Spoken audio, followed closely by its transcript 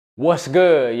What's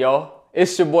good, yo?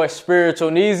 It's your boy Spiritual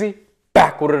Neezy,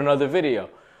 back with another video,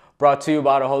 brought to you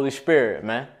by the Holy Spirit,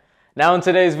 man. Now in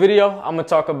today's video, I'm gonna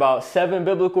talk about 7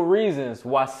 biblical reasons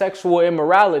why sexual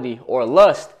immorality or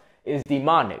lust is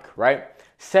demonic, right?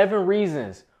 7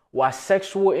 reasons why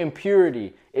sexual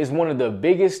impurity is one of the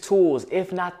biggest tools,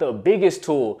 if not the biggest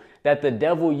tool, that the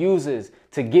devil uses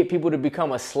to get people to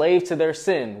become a slave to their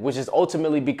sin, which is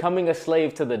ultimately becoming a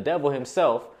slave to the devil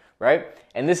himself, right?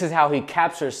 And this is how he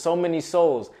captures so many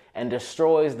souls and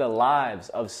destroys the lives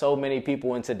of so many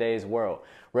people in today's world.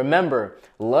 Remember,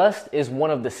 lust is one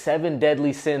of the 7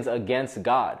 deadly sins against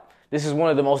God. This is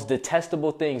one of the most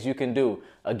detestable things you can do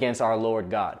against our Lord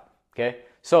God, okay?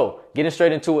 So, getting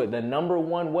straight into it, the number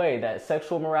 1 way that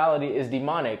sexual morality is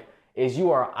demonic is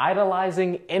you are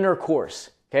idolizing intercourse,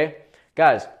 okay?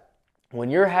 Guys, when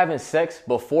you're having sex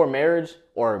before marriage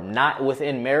or not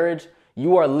within marriage,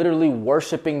 you are literally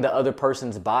worshiping the other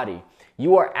person's body.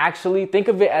 You are actually, think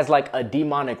of it as like a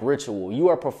demonic ritual. You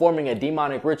are performing a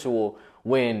demonic ritual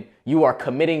when you are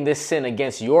committing this sin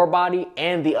against your body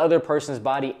and the other person's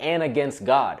body and against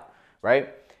God,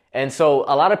 right? And so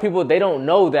a lot of people, they don't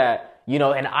know that, you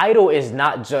know, an idol is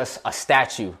not just a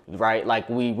statue, right? Like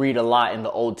we read a lot in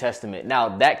the Old Testament.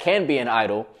 Now that can be an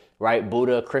idol, right?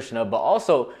 Buddha, Krishna, but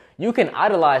also you can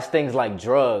idolize things like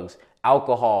drugs,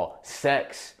 alcohol,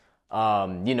 sex,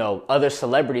 other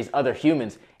celebrities, other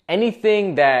humans,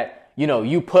 anything that,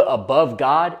 you put above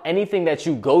God, anything that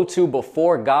you go to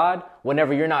before God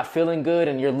whenever you're not feeling good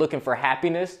and you're looking for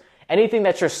happiness, anything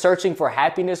that you're searching for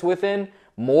happiness within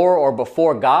more or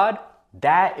before God,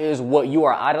 that is what you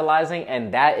are idolizing,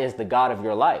 and that is the God of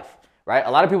your life, right? A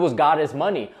lot of people's God is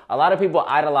money. A lot of people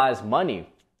idolize money,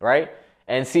 right?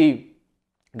 And see,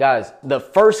 guys, the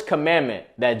first commandment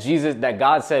that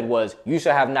God said was, you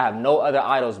shall have no other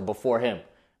idols before him,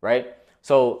 right?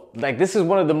 So like, this is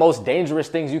one of the most dangerous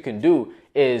things you can do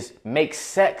is make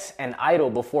sex an idol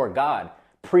before God,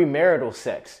 premarital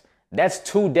sex. That's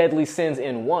 2 deadly sins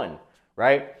in one,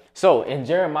 right? So in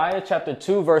Jeremiah chapter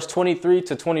 2, verse 23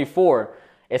 to 24,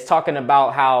 it's talking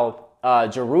about how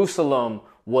Jerusalem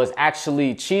was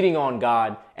actually cheating on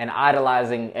God and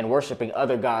idolizing and worshiping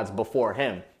other gods before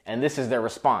him. And this is their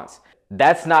response.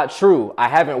 That's not true. I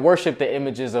haven't worshipped the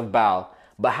images of Baal.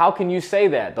 But how can you say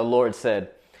that? The Lord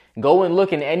said, go and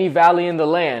look in any valley in the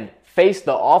land. Face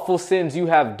the awful sins you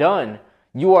have done.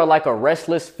 You are like a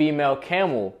restless female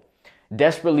camel,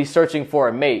 desperately searching for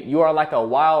a mate. You are like a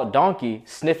wild donkey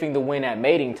sniffing the wind at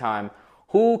mating time.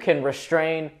 Who can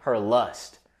restrain her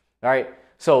lust? All right.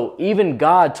 So even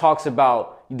God talks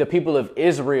about the people of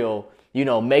Israel,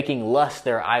 making lust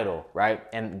their idol, right?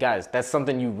 And guys, that's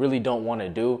something you really don't want to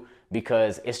do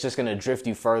because it's just going to drift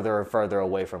you further and further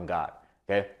away from God,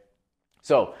 okay?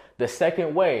 So the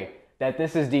second way that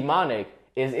this is demonic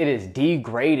is it is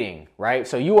degrading, right?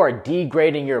 So you are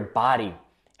degrading your body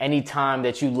anytime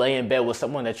that you lay in bed with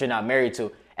someone that you're not married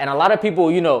to. And a lot of people,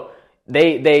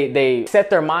 they set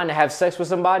their mind to have sex with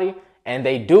somebody and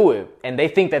they do it and they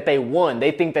think that they won.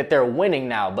 They think that they're winning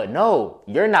now, but no,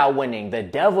 you're not winning. The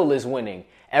devil is winning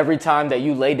every time that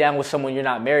you lay down with someone you're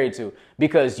not married to,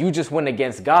 because you just went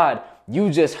against God. You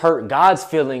just hurt God's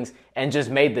feelings and just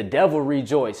made the devil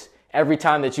rejoice. Every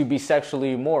time that you be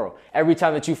sexually immoral, every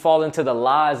time that you fall into the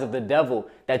lies of the devil,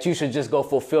 that you should just go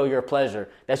fulfill your pleasure,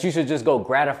 that you should just go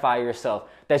gratify yourself,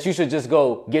 that you should just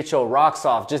go get your rocks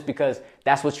off just because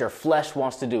that's what your flesh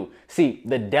wants to do. See,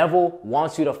 the devil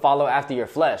wants you to follow after your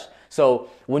flesh. So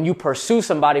when you pursue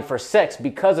somebody for sex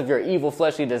because of your evil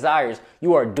fleshly desires,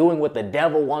 you are doing what the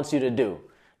devil wants you to do.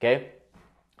 Okay.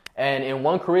 And in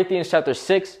 1 Corinthians chapter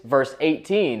 6, verse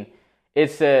 18, it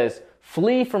says,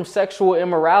 flee from sexual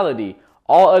immorality.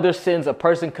 All other sins a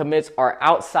person commits are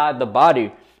outside the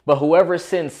body, but whoever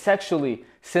sins sexually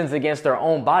sins against their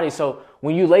own body. So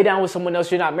when you lay down with someone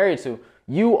else you're not married to,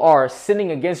 you are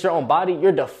sinning against your own body.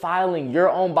 You're defiling your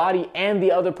own body and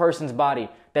the other person's body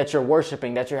that you're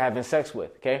worshiping, that you're having sex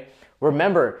with, okay?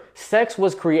 Remember, sex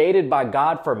was created by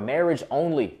God for marriage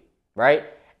only, right?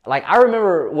 Like I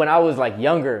remember when I was like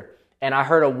younger and I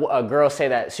heard a girl say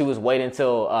that she was waiting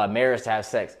until marriage to have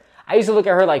sex. I used to look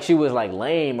at her like she was like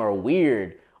lame or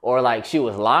weird or like she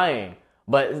was lying.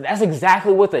 But that's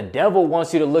exactly what the devil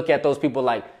wants you to look at those people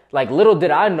like. Like little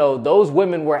did I know those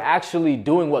women were actually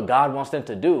doing what God wants them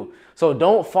to do. So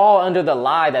don't fall under the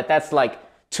lie that that's like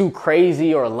too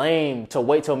crazy or lame to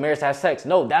wait till marriage to have sex.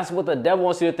 No, that's what the devil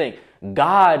wants you to think.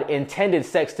 God intended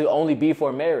sex to only be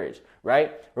for marriage,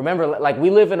 right? Remember, like we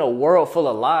live in a world full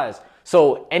of lies.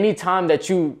 So anytime that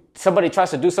somebody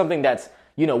tries to do something that's,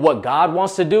 what God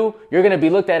wants to do, you're going to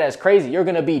be looked at as crazy. You're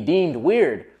going to be deemed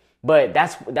weird. But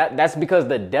that's because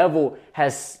the devil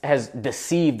has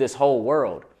deceived this whole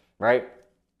world, right?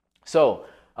 So,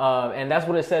 and that's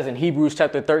what it says in Hebrews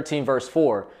chapter 13, verse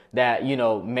 4, that,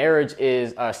 marriage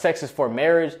is, sex is for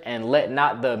marriage, and let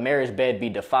not the marriage bed be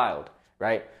defiled,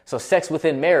 right? So sex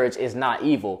within marriage is not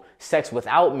evil. Sex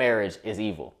without marriage is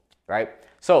evil, right?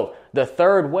 So the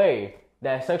third way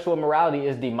that sexual immorality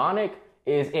is demonic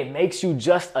is it makes you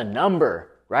just a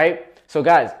number, right? So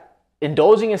guys,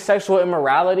 indulging in sexual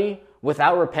immorality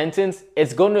without repentance,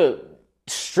 it's going to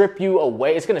strip you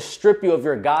away. It's going to strip you of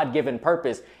your God-given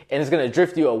purpose, and it's going to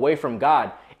drift you away from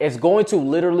God. It's going to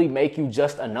literally make you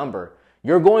just a number.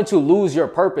 You're going to lose your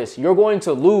purpose. You're going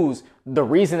to lose the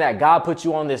reason that God put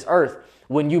you on this earth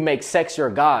when you make sex your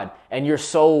God and you're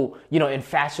so,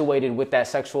 infatuated with that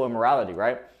sexual immorality,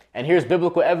 right? And here's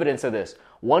biblical evidence of this.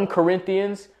 1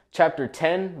 Corinthians chapter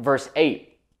 10, verse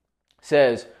 8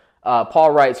 says,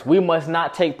 Paul writes, "We must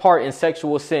not take part in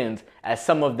sexual sins as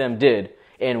some of them did.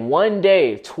 In one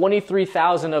day,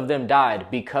 23,000 of them died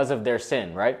because of their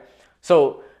sin," right?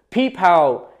 So peep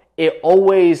how it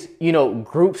always,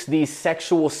 groups these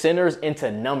sexual sinners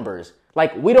into numbers.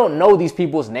 Like, we don't know these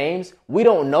people's names. We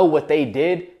don't know what they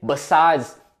did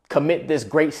besides commit this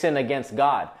great sin against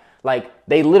God. Like,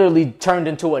 they literally turned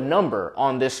into a number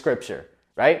on this scripture,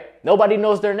 right? Nobody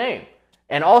knows their name.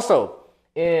 And also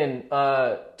in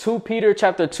 2 Peter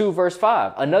chapter 2, verse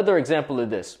 5, another example of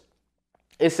this,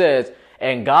 it says,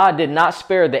 "And God did not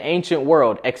spare the ancient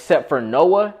world except for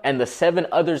Noah and the 7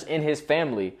 others in his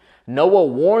family. Noah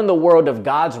warned the world of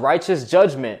God's righteous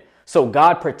judgment, so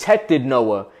God protected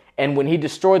Noah. And when he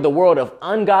destroyed the world of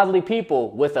ungodly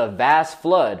people with a vast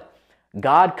flood,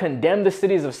 God condemned the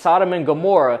cities of Sodom and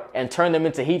Gomorrah and turned them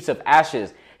into heaps of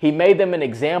ashes. He made them an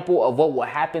example of what will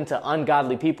happen to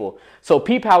ungodly people." So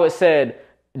peep how it said,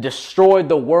 destroyed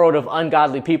the world of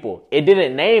ungodly people. It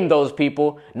didn't name those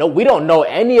people. No, we don't know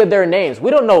any of their names.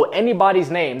 We don't know anybody's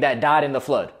name that died in the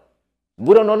flood.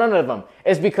 We don't know none of them.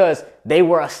 It's because they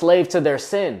were a slave to their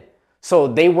sin. So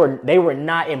they were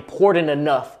not important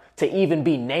enough to even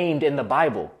be named in the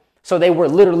Bible. So they were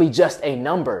literally just a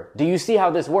number. Do you see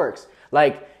how this works?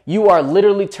 Like, you are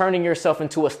literally turning yourself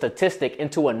into a statistic,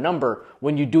 into a number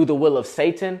when you do the will of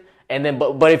Satan. And then,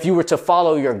 but if you were to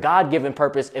follow your God-given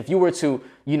purpose, if you were to,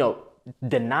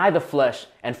 deny the flesh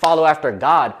and follow after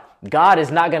God, God is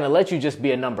not going to let you just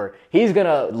be a number. He's going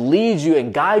to lead you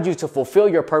and guide you to fulfill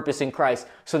your purpose in Christ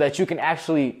so that you can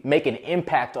actually make an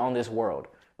impact on this world,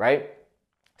 right?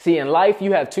 See, in life,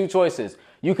 you have two choices.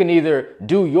 You can either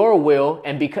do your will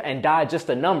and die just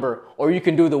a number, or you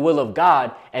can do the will of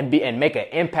God and make an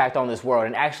impact on this world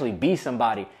and actually be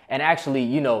somebody and actually,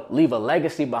 leave a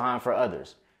legacy behind for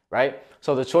others, right?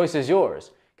 So the choice is yours,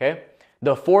 okay?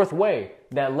 The fourth way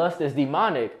that lust is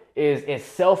demonic is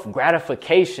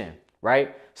self-gratification,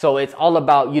 right? So it's all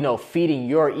about, feeding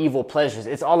your evil pleasures.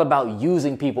 It's all about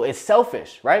using people. It's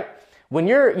selfish, right? When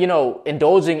you're,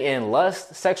 indulging in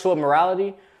lust, sexual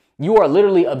immorality, you are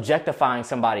literally objectifying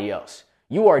somebody else.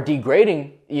 You are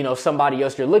degrading, somebody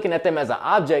else. You're looking at them as an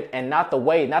object and not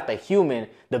the human,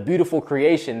 the beautiful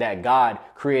creation that God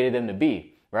created them to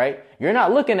be, right? You're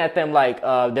not looking at them like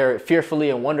they're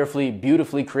fearfully and wonderfully,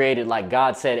 beautifully created like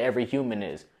God said every human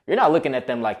is. You're not looking at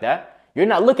them like that. You're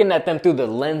not looking at them through the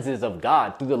lenses of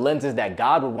God, through the lenses that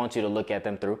God would want you to look at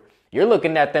them through. You're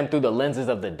looking at them through the lenses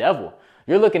of the devil.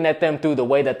 You're looking at them through the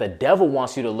way that the devil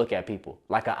wants you to look at people,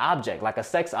 like an object, like a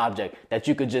sex object that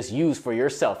you could just use for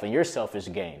yourself and your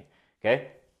selfish gain. Okay.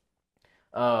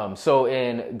 So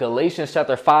in Galatians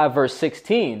chapter 5, verse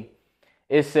 16,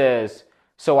 it says,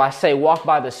 "So I say, walk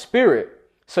by the Spirit,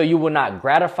 so you will not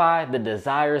gratify the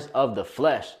desires of the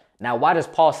flesh." Now, why does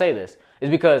Paul say this?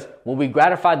 It's because when we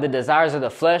gratify the desires of the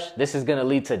flesh, this is going to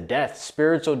lead to death,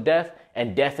 spiritual death,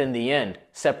 and death in the end,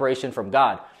 separation from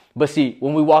God. But see,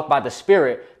 when we walk by the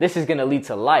Spirit, this is going to lead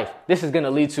to life. This is going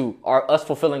to lead to us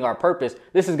fulfilling our purpose.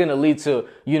 This is going to lead to,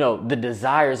 the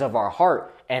desires of our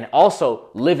heart and also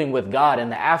living with God in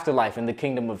the afterlife in the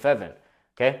kingdom of heaven.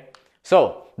 Okay.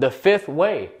 So the fifth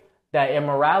way that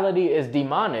immorality is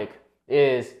demonic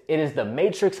is it is the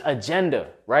matrix agenda,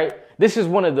 right? This is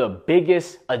one of the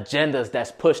biggest agendas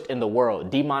that's pushed in the world,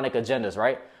 demonic agendas,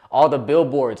 right? All the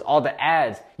billboards, all the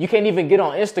ads. You can't even get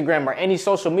on Instagram or any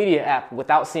social media app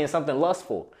without seeing something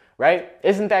lustful, right?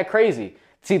 Isn't that crazy?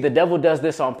 See, the devil does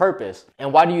this on purpose.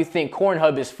 And why do you think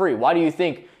Pornhub is free? Why do you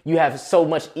think you have so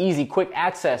much easy, quick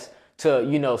access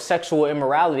to, sexual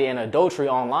immorality and adultery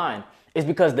online? It's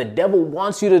because the devil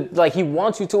wants you to, he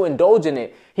wants you to indulge in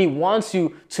it. He wants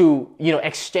you to,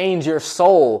 exchange your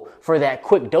soul for that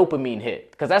quick dopamine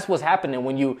hit. Because that's what's happening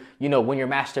when when you're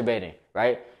masturbating,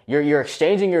 right? You're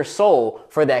exchanging your soul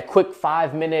for that quick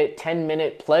 5-minute,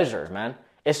 10-minute pleasure, man.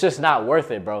 It's just not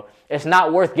worth it, bro. It's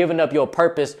not worth giving up your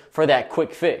purpose for that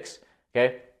quick fix,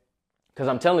 okay? Because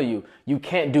I'm telling you, you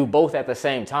can't do both at the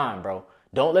same time, bro.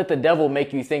 Don't let the devil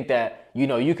make you think that,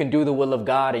 you can do the will of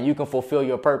God and you can fulfill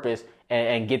your purpose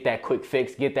and get that quick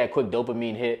fix, get that quick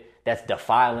dopamine hit that's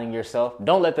defiling yourself.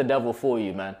 Don't let the devil fool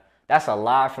you, man. That's a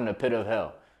lie from the pit of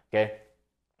hell, okay?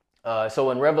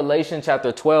 So in Revelation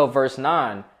chapter 12, verse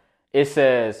 9, it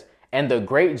says, "And the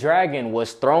great dragon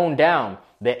was thrown down,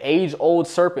 the age-old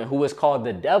serpent who is called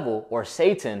the devil or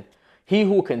Satan, he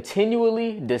who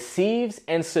continually deceives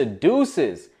and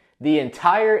seduces the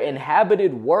entire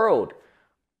inhabited world,"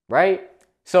 right?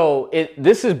 So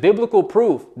this is biblical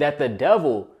proof that the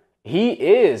devil, he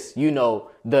is,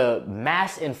 the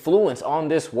mass influence on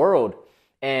this world.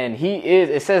 And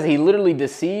it says he literally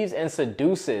deceives and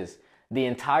seduces the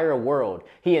entire world.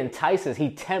 He entices, he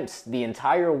tempts the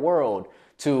entire world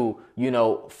to,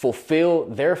 fulfill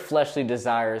their fleshly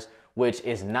desires, which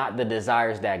is not the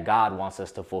desires that God wants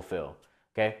us to fulfill.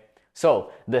 Okay.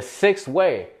 So the sixth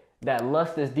way that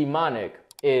lust is demonic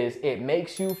is it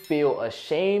makes you feel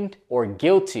ashamed or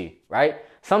guilty, right?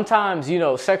 Sometimes,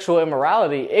 sexual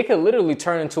immorality, it could literally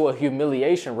turn into a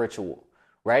humiliation ritual,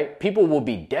 right? People will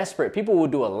be desperate. People will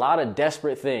do a lot of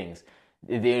desperate things.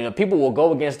 People will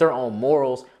go against their own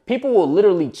morals. People will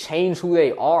literally change who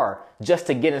they are just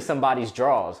to get in somebody's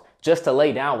drawers, just to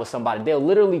lay down with somebody. They'll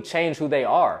literally change who they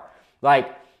are.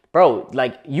 Like, bro,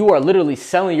 you are literally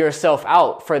selling yourself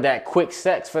out for that quick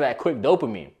sex, for that quick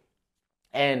dopamine.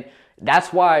 And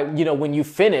that's why, when you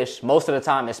finish, most of the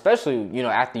time, especially,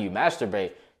 after you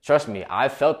masturbate, trust me,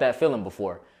 I've felt that feeling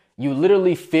before. You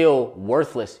literally feel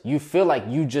worthless. You feel like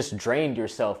you just drained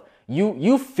yourself.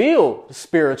 You feel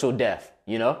spiritual death,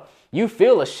 You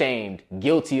feel ashamed,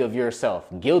 guilty of yourself,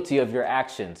 guilty of your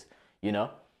actions,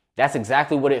 That's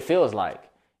exactly what it feels like.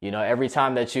 Every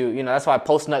time that that's why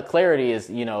post-nut clarity is,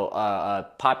 a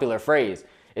popular phrase,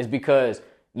 is because,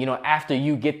 after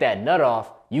you get that nut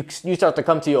off, you start to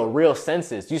come to your real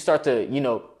senses. You start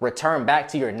to, return back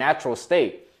to your natural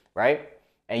state, right?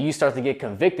 And you start to get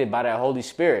convicted by that Holy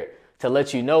Spirit to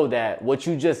let you know that what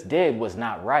you just did was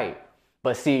not right.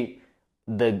 But see,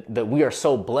 we are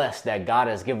so blessed that God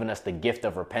has given us the gift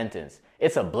of repentance.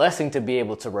 It's a blessing to be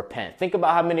able to repent. Think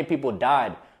about how many people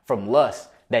died from lust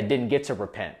that didn't get to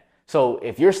repent. So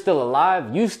if you're still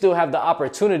alive, you still have the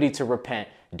opportunity to repent.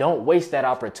 Don't waste that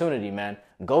opportunity, man.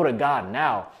 Go to God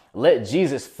now. Let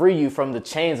Jesus free you from the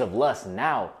chains of lust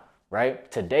now,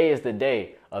 right? Today is the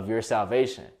day of your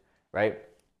salvation, right?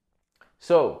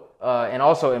 So, and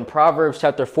also in Proverbs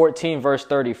chapter 14, verse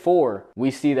 34, we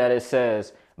see that it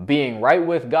says, "Being right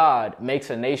with God makes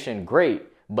a nation great,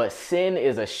 but sin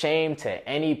is a shame to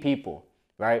any people,"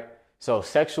 right? So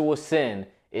sexual sin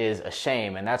is a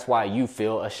shame, and that's why you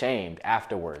feel ashamed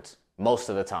afterwards most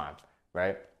of the time,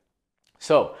 right?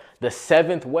 So the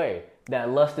seventh way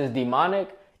that lust is demonic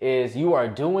is you are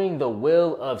doing the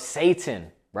will of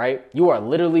Satan, right? You are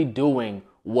literally doing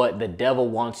what the devil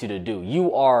wants you to do.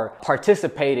 You are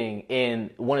participating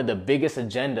in one of the biggest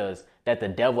agendas that the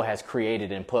devil has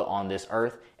created and put on this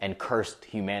earth and cursed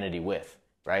humanity with,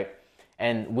 right?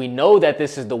 And we know that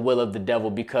this is the will of the devil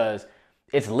because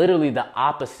it's literally the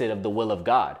opposite of the will of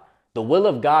God. The will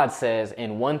of God says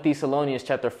in 1 Thessalonians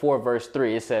chapter 4, verse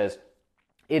 3, it says,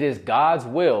 "It is God's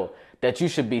will that you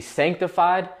should be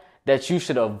sanctified, that you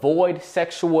should avoid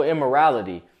sexual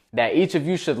immorality, that each of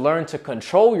you should learn to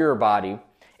control your body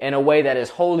in a way that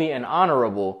is holy and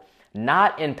honorable,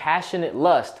 not in passionate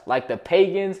lust like the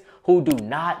pagans who do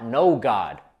not know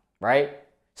God," right?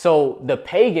 So the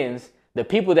pagans, the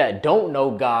people that don't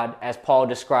know God, as Paul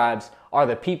describes, are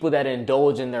the people that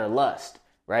indulge in their lust,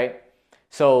 right?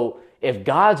 So if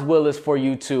God's will is for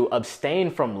you to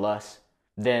abstain from lust,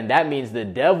 then that means the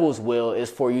devil's will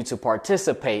is for you to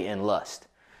participate in lust.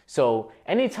 So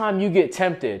anytime you get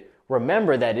tempted,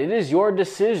 remember that it is your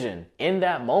decision in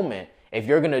that moment if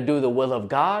you're going to do the will of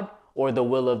God or the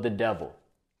will of the devil.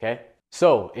 Okay.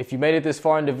 So if you made it this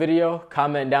far in the video,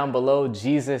 comment down below,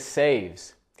 Jesus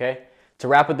saves. Okay. To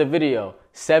wrap up the video,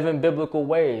 7 biblical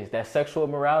ways that sexual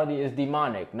immorality is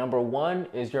demonic. Number 1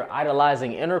 is you're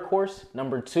idolizing intercourse.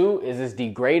 Number 2 is it's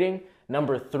degrading.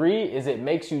 Number 3 is it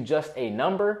makes you just a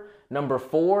number. Number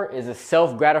 4 is a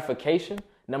self-gratification.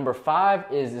 Number 5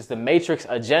 is the matrix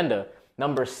agenda.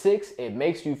 Number 6, it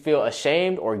makes you feel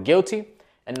ashamed or guilty.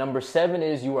 And number 7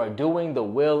 is you are doing the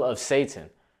will of Satan,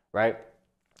 right?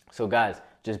 So guys,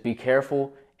 just be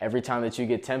careful every time that you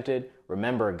get tempted.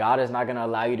 remember, God is not going to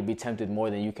allow you to be tempted more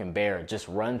than you can bear. Just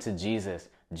run to Jesus.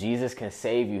 Jesus can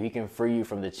save you. He can free you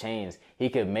from the chains. He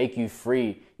could make you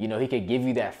free. You know, he could give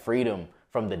you that freedom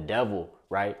from the devil,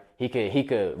 right? He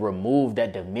could remove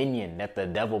that dominion that the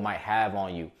devil might have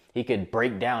on you. He could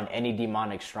break down any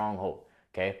demonic stronghold,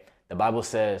 okay? The Bible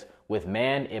says, with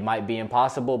man, it might be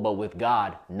impossible, but with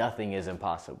God, nothing is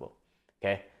impossible,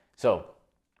 okay? So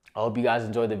I hope you guys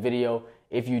enjoyed the video.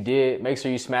 If you did, make sure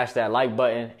you smash that like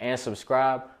button and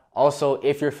subscribe. Also,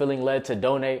 if you're feeling led to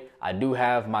donate, I do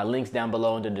have my links down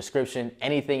below in the description.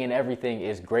 Anything and everything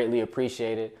is greatly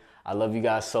appreciated. I love you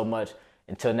guys so much.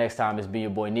 Until next time, it's been your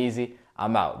boy Neezy.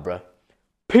 I'm out, bruh.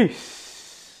 Peace.